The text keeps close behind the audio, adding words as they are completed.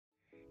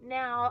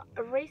Now,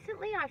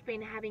 recently I've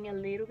been having a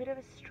little bit of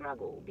a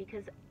struggle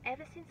because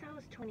ever since I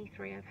was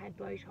 23 I've had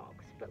Botox,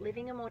 but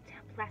living a more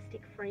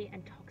plastic-free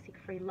and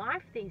toxic-free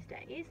life these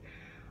days,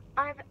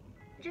 I've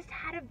just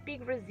had a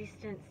big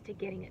resistance to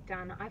getting it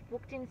done. I've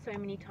booked in so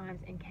many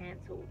times and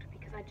cancelled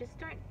because I just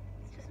don't,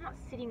 it's just not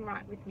sitting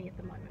right with me at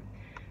the moment.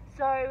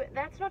 So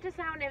that's not to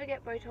say I'll never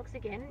get Botox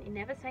again, you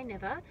never say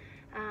never,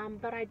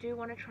 but I do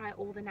want to try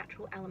all the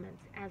natural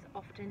elements as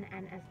often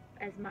and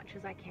as much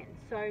as I can.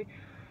 So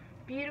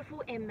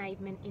beautiful M.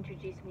 Maidman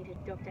introduced me to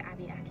Dr.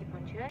 Abbie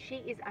Acupuncture. She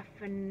is a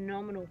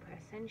phenomenal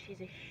person.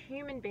 She's a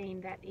human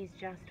being that is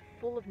just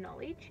full of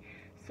knowledge.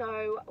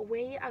 So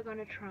we are going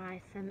to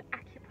try some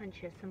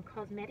acupuncture, some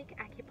cosmetic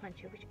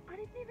acupuncture, which I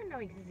didn't even know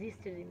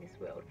existed in this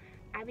world.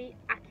 Abbie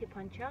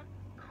Acupuncture,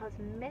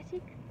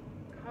 cosmetic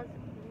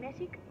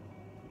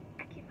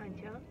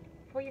acupuncture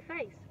for your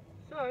face.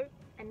 So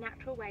a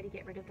natural way to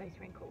get rid of those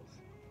wrinkles.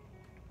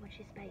 Watch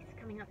your space,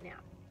 coming up now.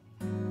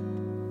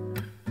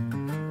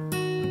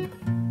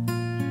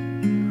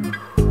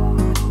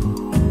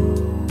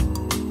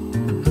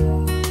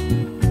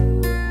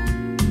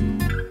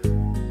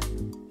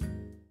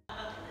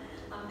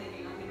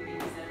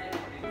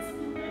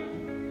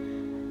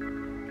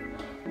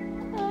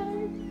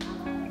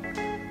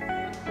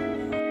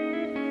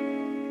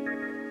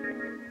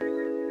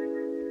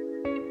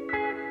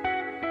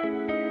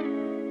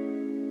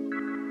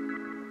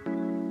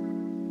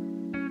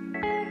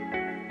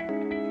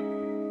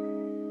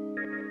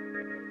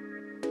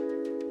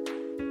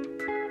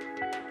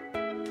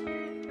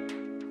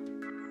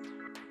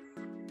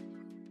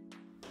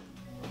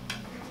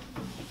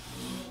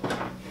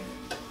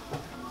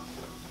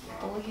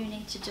 All you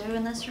need to do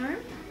in this room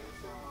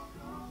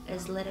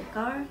is let it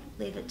go,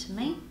 leave it to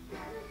me,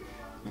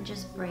 and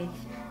just breathe,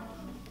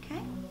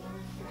 okay?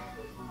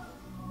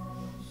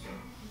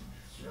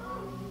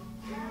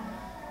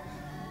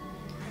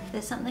 If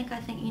there's something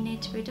I think you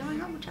need to be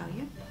doing, I will tell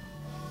you.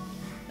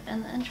 But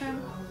in the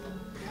interim,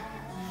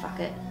 fuck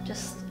it,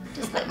 just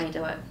let me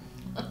do it.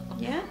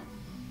 Yeah?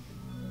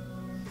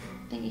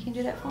 Think you can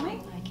do that for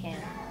me? I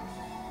can.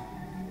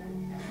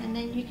 And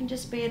then you can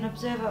just be an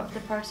observer of the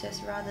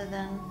process rather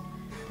than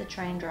the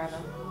train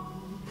driver.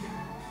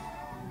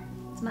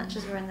 As much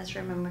as we're in this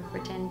room and we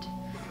pretend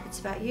it's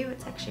about you,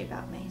 it's actually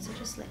about me. So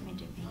just let me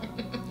do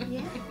me.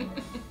 Yeah?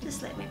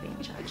 Just let me be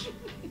in charge.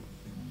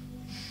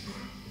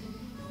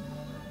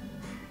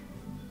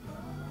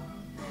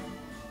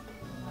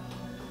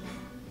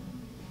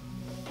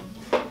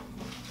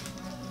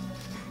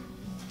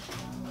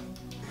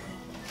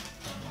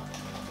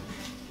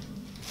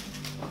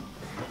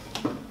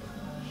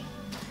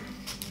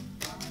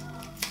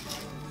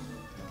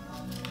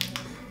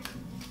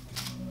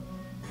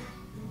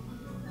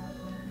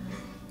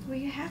 Well,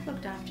 you have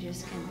looked after your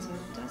skin, so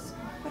it does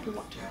quite a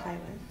lot to play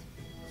with.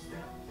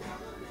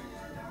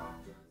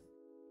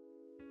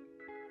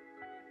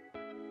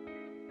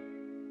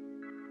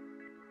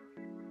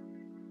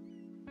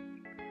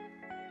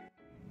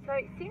 So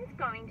since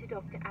going to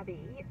Dr.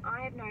 Abbie,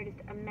 I have noticed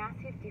a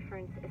massive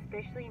difference,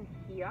 especially in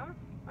here.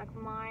 Like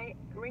my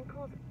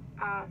wrinkles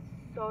are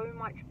so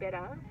much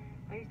better.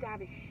 I used to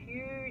have a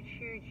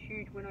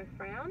huge when I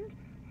frowned,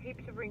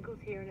 heaps of wrinkles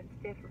here, and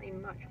it's definitely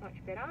much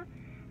better.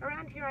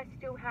 Around here I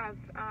still have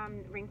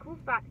wrinkles,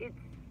 but it's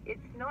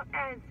not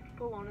as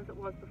full on as it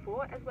was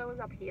before, as well as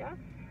up here,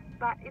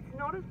 but it's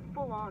not as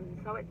full on.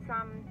 So it's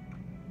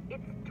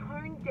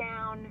toned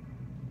down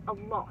a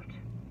lot.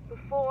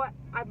 Before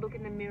I'd look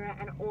in the mirror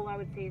and all I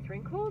would see is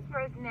wrinkles,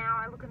 whereas now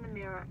I look in the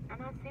mirror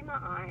and I see my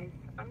eyes.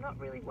 I'm not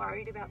really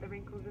worried about the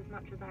wrinkles as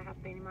much as I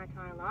have been in my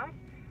entire life.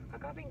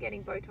 Like I've been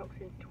getting Botox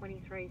since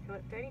 23, so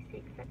at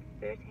 36, that's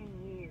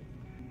 13 years.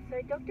 So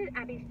Dr.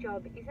 Abbie's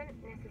job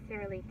isn't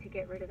necessarily to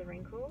get rid of the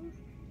wrinkles,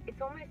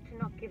 it's almost to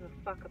not give a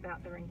fuck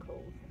about the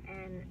wrinkles.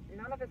 And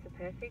none of us are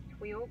perfect,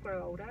 we all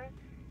grow older,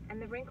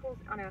 and the wrinkles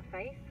on our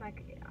face,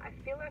 like I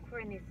feel like we're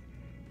in this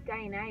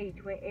day and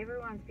age where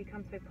everyone's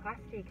become so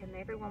plastic and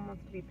everyone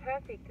wants to be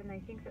perfect and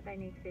they think that they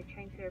need to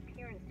change their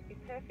appearance to be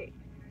perfect.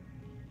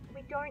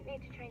 We don't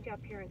need to change our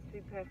appearance to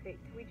be perfect,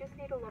 we just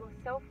need a lot of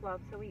self-love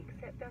so we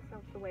accept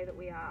ourselves the way that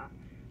we are.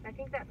 And I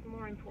think that's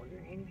more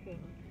important than anything.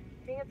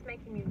 The thing that's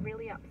making me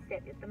really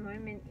upset at the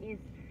moment is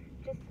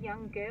just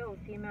young girls,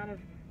 the amount of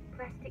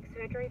plastic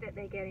surgery that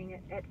they're getting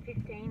at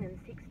 15 and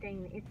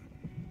 16.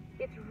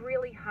 It's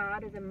really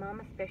hard as a mum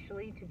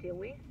especially to deal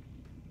with.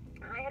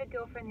 I had a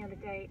girlfriend the other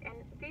day, and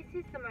this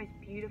is the most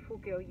beautiful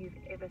girl you've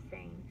ever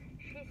seen.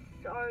 She's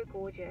so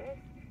gorgeous,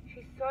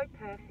 she's so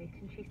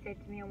perfect, and she said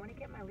to me, I want to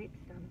get my lips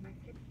done. And I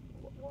said,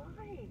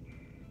 why?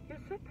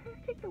 You're so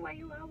perfect the way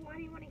you are, why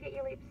do you want to get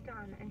your lips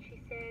done? And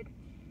she said,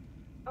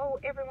 oh,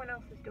 everyone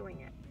else is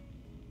doing it.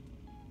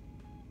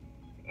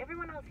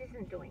 Everyone else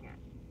isn't doing it.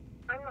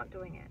 I'm not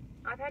doing it.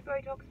 I've had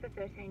Botox for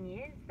 13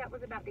 years. That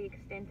was about the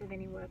extent of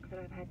any work that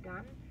I've had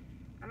done.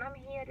 And I'm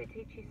here to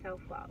teach you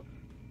self-love.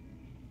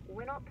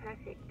 We're not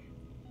perfect.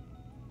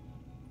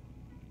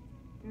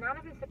 None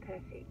of us are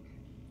perfect.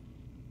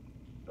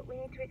 But we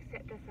need to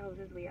accept ourselves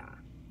as we are.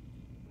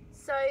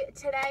 So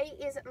today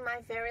is my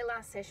very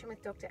last session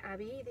with Dr.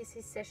 Abbie. This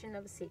is session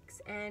number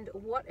 6, and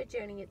what a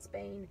journey it's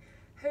been.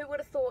 Who would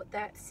have thought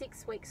that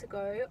 6 weeks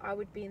ago I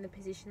would be in the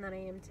position that I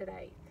am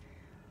today?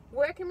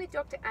 Working with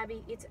Dr.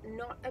 Abbie, it's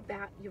not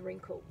about your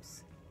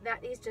wrinkles.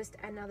 That is just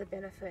another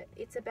benefit.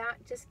 It's about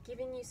just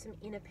giving you some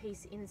inner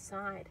peace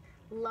inside,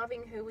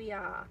 loving who we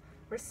are,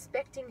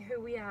 respecting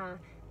who we are,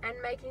 and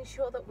making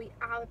sure that we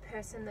are the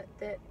person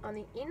that on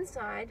the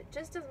inside,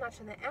 just as much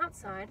on the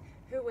outside,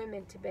 who we're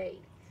meant to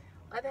be.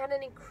 I've had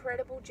an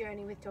incredible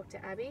journey with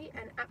Dr. Abbie,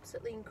 an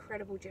absolutely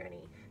incredible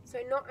journey. So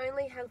not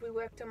only have we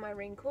worked on my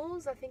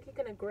wrinkles, I think you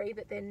can agree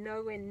that they're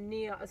nowhere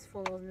near as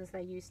full as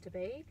they used to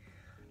be.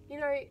 You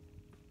know,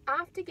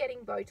 after getting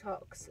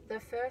Botox, the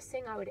first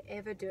thing I would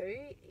ever do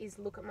is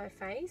look at my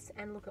face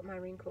and look at my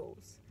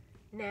wrinkles.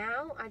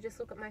 Now I just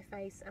look at my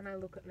face and I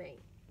look at me.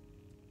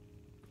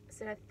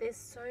 So there's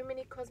so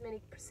many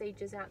cosmetic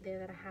procedures out there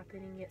that are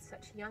happening at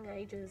such young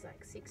ages,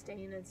 like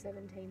 16 and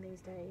 17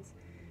 these days.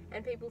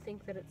 And people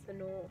think that it's the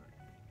norm.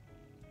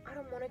 I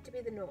don't want it to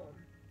be the norm.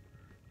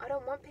 I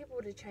don't want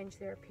people to change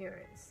their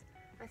appearance.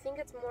 I think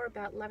it's more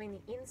about loving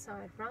the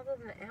inside rather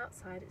than the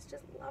outside. It's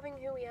just loving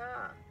who we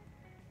are.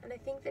 And I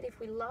think that if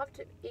we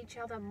loved each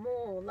other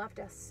more, loved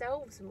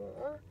ourselves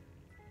more,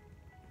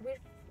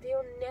 we'd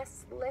feel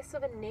less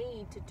of a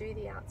need to do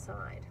the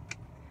outside.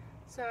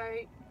 So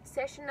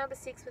session number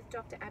 6 with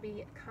Dr.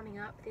 Abbie coming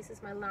up. This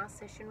is my last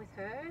session with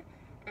her,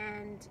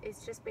 and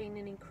it's just been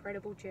an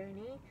incredible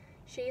journey.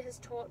 She has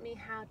taught me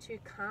how to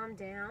calm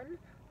down.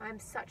 I'm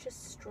such a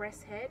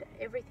stress head.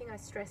 Everything I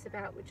stress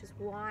about, which is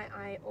why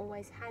I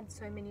always had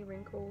so many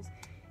wrinkles,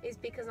 is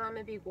because I'm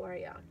a big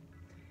worrier.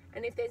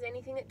 And if there's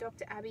anything that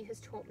Dr. Abbie has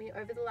taught me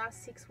over the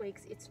last 6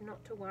 weeks, it's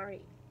not to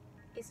worry.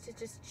 It's to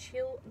just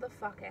chill the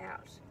fuck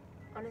out.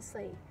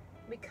 Honestly,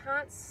 we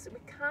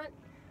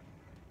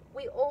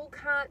all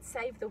can't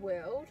save the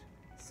world.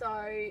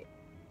 So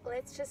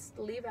let's just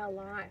live our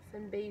life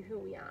and be who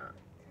we are.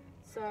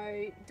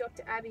 So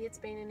Dr. Abbie, it's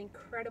been an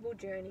incredible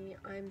journey.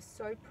 I'm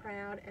so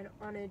proud and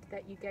honored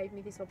that you gave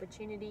me this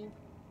opportunity,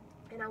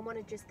 and I want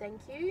to just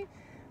thank you.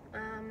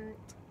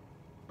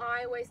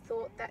 I always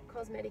thought that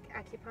cosmetic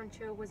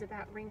acupuncture was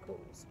about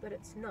wrinkles, but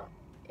it's not.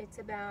 It's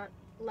about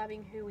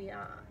loving who we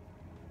are.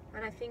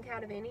 And I think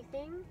out of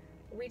anything,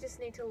 we just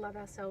need to love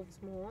ourselves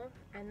more,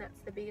 and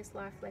that's the biggest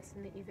life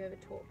lesson that you've ever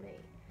taught me.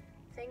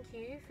 Thank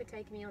you for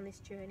taking me on this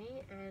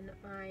journey, and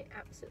I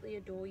absolutely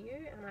adore you,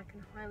 and I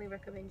can highly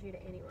recommend you to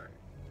anyone.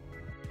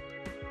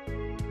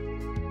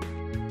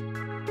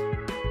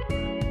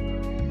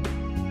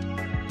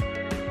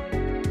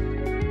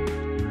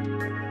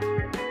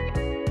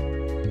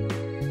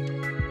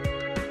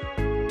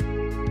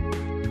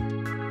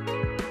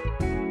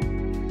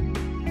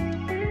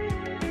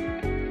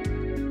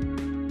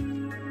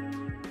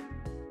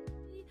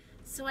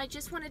 So I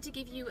just wanted to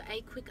give you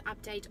a quick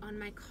update on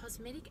my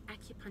cosmetic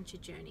acupuncture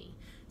journey.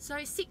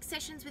 So 6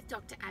 sessions with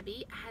Dr.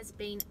 Abbie has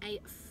been a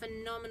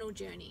phenomenal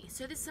journey.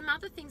 So there's some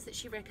other things that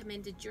she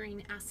recommended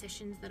during our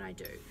sessions that I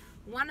do.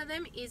 One of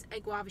them is a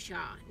gua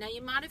sha. Now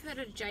you might have heard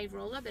of a jade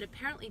roller, but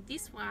apparently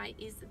this way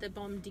is the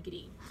bomb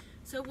diggity.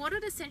 So what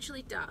it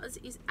essentially does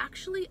is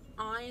actually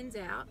irons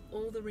out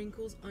all the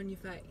wrinkles on your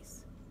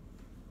face.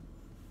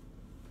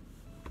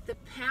 The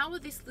power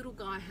this little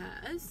guy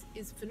has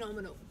is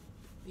phenomenal.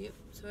 Yep,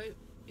 so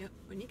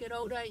when you get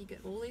older, you get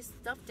all this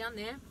stuff down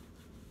there.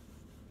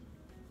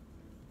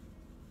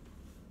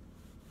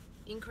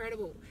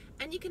 Incredible.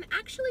 And you can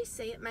actually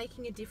see it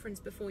making a difference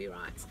before your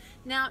eyes.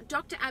 Now,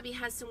 Dr. Abbie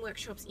has some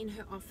workshops in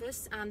her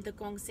office, the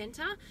Zhong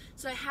Center.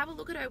 So have a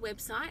look at her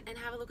website and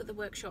have a look at the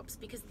workshops,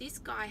 because this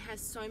guy has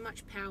so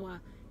much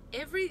power.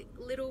 Every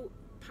little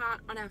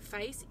part on our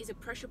face is a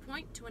pressure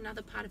point to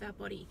another part of our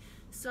body.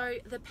 So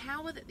the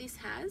power that this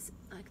has,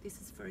 like this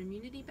is for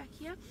immunity back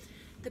here,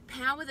 the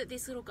power that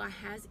this little guy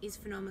has is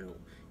phenomenal.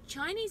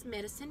 Chinese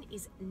medicine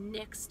is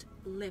next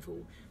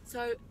level.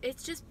 So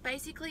it's just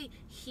basically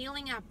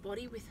healing our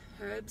body with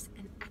herbs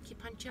and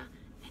acupuncture,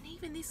 and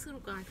even this little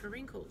guy for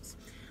wrinkles.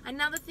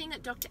 Another thing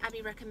that Dr.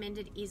 Abbie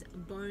recommended is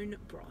bone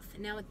broth.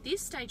 Now at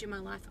this stage in my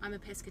life, I'm a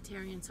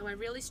pescatarian, so I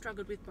really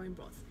struggled with bone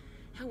broth.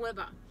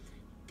 However,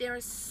 there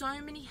are so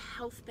many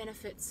health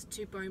benefits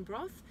to bone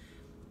broth.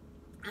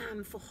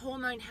 For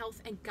hormone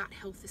health and gut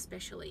health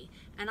especially,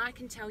 and I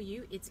can tell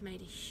you it's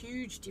made a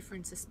huge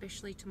difference,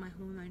 especially to my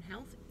hormone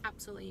health.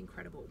 Absolutely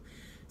incredible.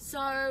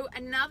 So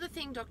another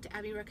thing Dr.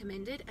 Abbie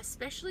recommended,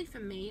 especially for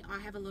me, I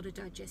have a lot of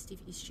digestive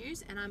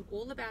issues, and I'm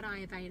all about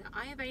Ayurveda.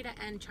 Ayurveda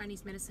and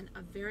Chinese medicine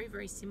are very,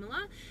 very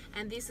similar,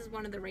 and this is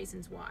one of the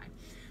reasons why.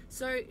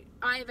 So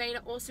Ayurveda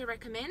also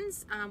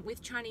recommends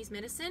with Chinese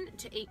medicine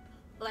to eat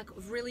like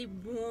really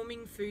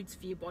warming foods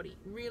for your body,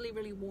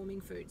 really warming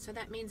food. So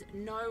that means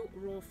no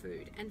raw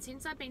food. And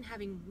since I've been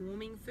having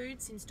warming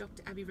food since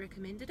Dr. Abbie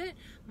recommended it,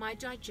 my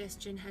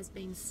digestion has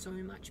been so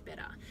much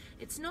better.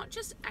 It's not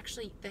just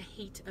actually the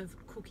heat of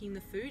cooking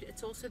the food,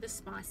 it's also the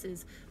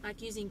spices,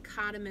 like using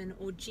cardamom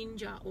or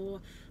ginger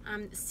or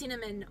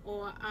cinnamon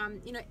or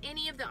you know,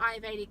 any of the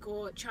Ayurvedic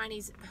or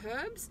Chinese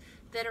herbs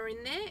that are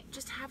in there.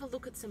 Just have a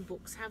look at some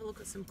books, have a look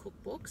at some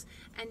cookbooks,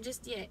 and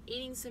just, yeah,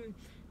 eating some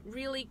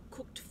really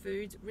cooked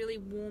foods, really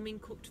warming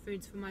cooked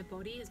foods for my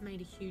body has made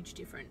a huge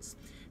difference.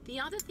 The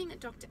other thing that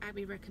Dr.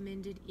 Abbie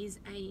recommended is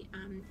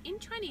in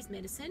Chinese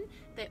medicine,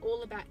 they're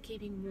all about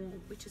keeping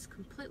warm, which is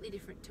completely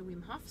different to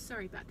Wim Hof.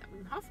 Sorry about that,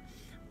 Wim Hof.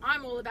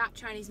 I'm all about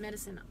Chinese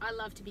medicine. I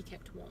love to be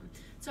kept warm.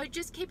 So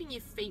just keeping your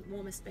feet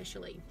warm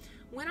especially.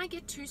 When I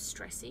get too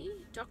stressy,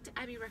 Dr.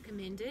 Abbie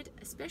recommended,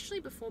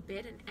 especially before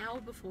bed, an hour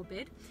before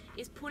bed,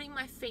 is putting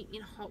my feet in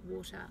hot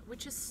water,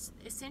 which is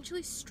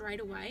essentially straight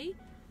away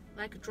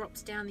like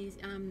drops down these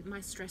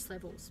my stress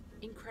levels.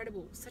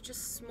 Incredible. Such a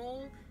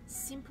small,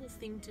 simple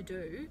thing to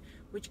do,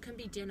 which can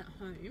be done at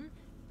home.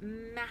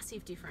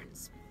 Massive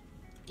difference.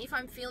 If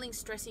I'm feeling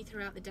stressy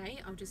throughout the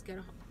day, I'll just get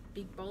a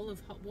big bowl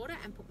of hot water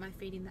and put my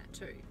feet in that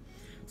too.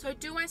 So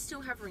do I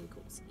still have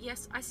wrinkles?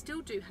 Yes, I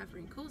still do have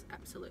wrinkles,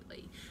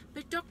 absolutely.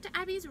 But Dr.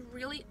 Abbie is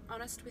really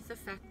honest with the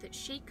fact that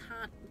she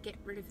can't get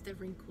rid of the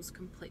wrinkles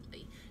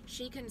completely.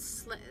 She can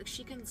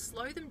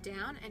slow them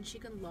down and she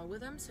can lower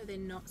them so they're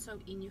not so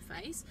in your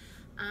face.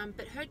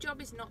 But her job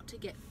is not to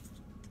get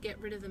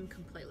rid of them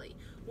completely.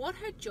 What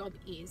her job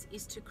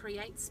is to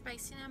create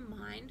space in our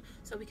mind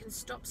so we can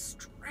stop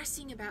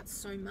stressing about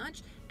so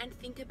much and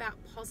think about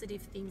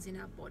positive things in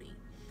our body.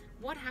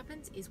 What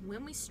happens is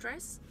when we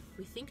stress,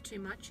 we think too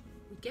much,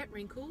 we get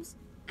wrinkles,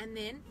 and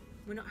then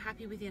we're not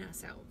happy within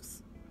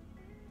ourselves.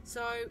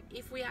 So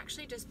if we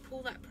actually just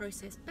pull that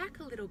process back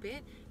a little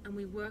bit and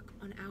we work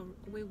on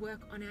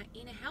our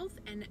inner health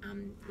and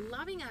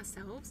loving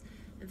ourselves,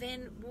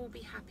 then we'll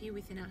be happier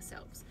within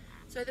ourselves.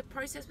 So the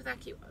process with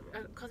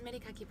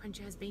cosmetic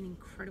acupuncture has been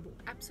incredible,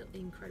 absolutely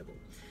incredible.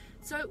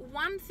 So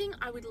one thing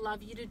I would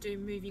love you to do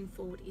moving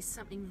forward is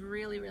something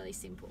really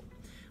simple.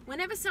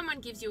 Whenever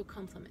someone gives you a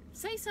compliment,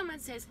 say someone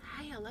says,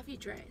 "Hey, I love your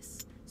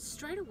dress."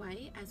 Straight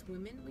away, as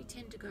women, we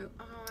tend to go,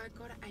 "Oh, I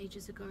got it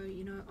ages ago,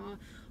 you know, oh,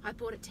 I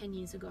bought it 10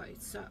 years ago,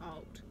 it's so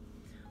old."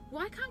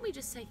 Why can't we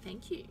just say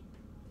thank you?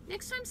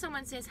 Next time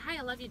someone says, "Hey,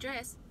 I love your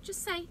dress,"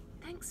 just say,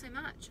 "Thanks so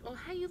much." Or,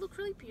 "Hey, you look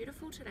really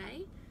beautiful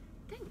today.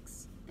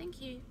 Thanks,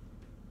 thank you."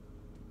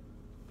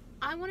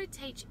 I want to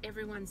teach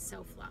everyone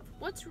self-love.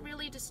 What's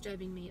really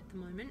disturbing me at the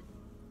moment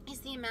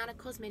is the amount of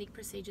cosmetic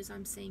procedures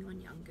I'm seeing on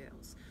young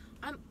girls.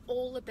 I'm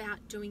all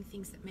about doing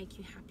things that make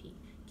you happy.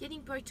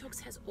 Getting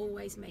Botox has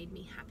always made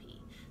me happy.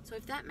 So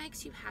if that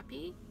makes you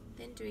happy,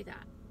 then do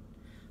that.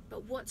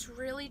 But what's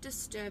really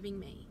disturbing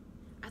me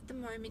at the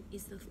moment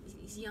is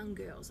these young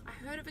girls. I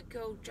heard of a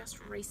girl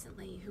just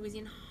recently who was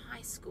in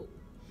high school.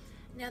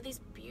 Now this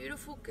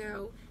beautiful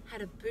girl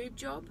had a boob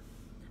job,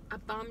 a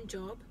bum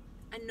job,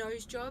 a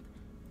nose job,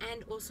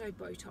 and also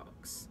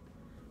Botox.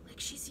 Like,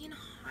 she's in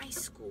high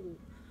school.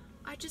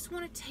 I just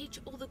want to teach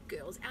all the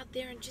girls out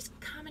there and just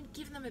come and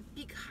give them a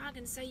big hug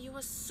and say, "You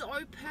are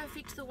so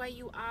perfect the way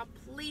you are.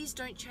 Please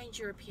don't change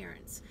your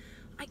appearance."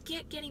 I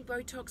get getting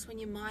Botox when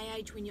you're my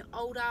age, when you're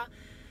older.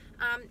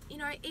 You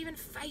know, even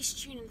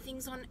Facetune and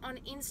things on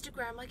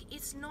Instagram, like,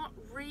 it's not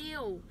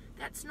real.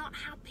 That's not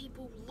how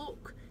people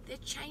look. They're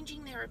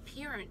changing their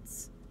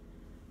appearance.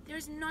 There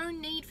is no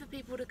need for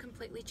people to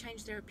completely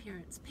change their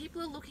appearance.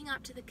 People are looking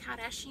up to the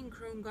Kardashian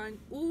crew and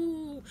going,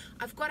 "Ooh,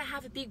 I've got to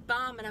have a big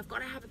bum and I've got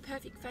to have a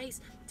perfect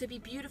face to be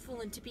beautiful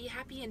and to be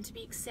happy and to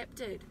be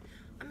accepted."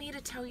 I'm here to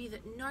tell you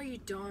that no, you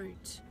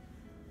don't.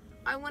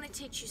 I want to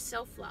teach you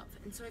self-love.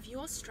 And so if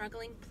you're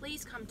struggling,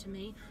 please come to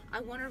me.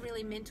 I want to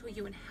really mentor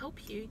you and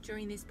help you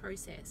during this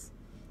process.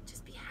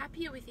 Just be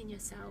happier within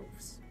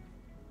yourselves.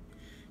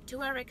 Do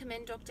I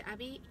recommend Dr.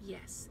 Abbie?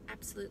 Yes,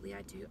 absolutely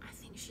I do. I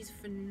think she's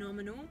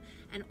phenomenal,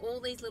 and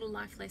all these little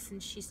life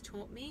lessons she's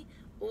taught me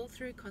all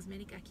through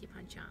cosmetic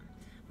acupuncture.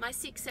 My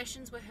 6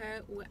 sessions with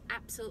her were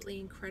absolutely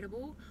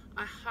incredible.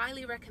 I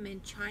highly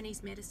recommend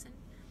Chinese medicine,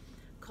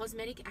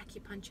 cosmetic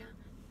acupuncture,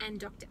 and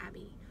Dr.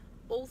 Abbie.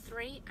 All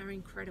 3 are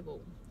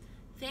incredible.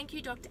 Thank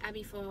you, Dr.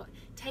 Abbie, for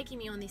taking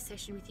me on this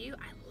session with you.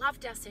 I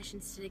loved our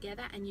sessions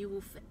together, and you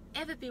will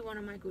forever be one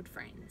of my good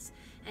friends.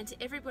 And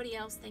to everybody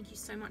else, thank you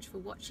so much for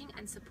watching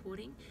and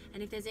supporting.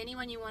 And if there's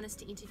anyone you want us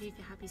to interview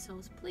for Happy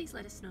Souls, please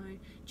let us know.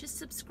 Just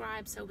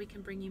subscribe so we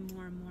can bring you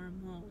more and more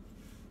and more.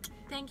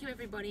 Thank you,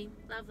 everybody.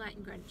 Love, light,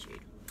 and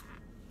gratitude.